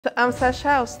So I'm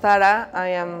Sasha Ostara. I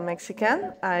am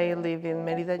Mexican. I live in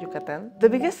Mérida, Yucatan. The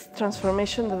biggest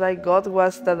transformation that I got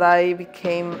was that I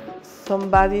became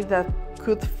somebody that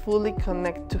could fully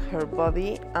connect to her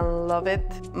body and love it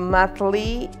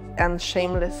madly and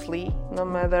shamelessly, no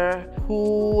matter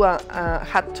who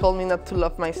had told me not to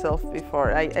love myself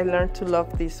before. I learned to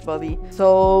love this body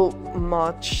so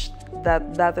much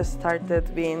that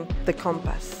started being the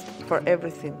compass for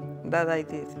everything that I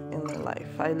did in my life.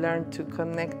 I learned to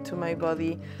connect to my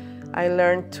body. I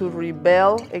learned to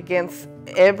rebel against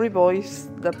every voice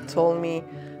that told me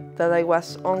that I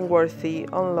was unworthy,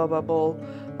 unlovable,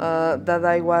 that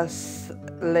I was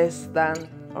less than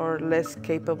or less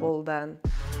capable than.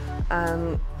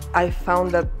 And I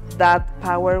found that that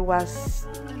power was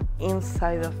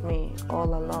inside of me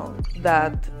all along,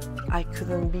 that I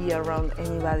couldn't be around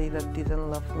anybody that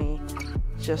didn't love me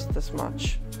just as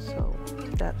much. So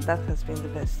that has been the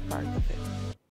best part of it.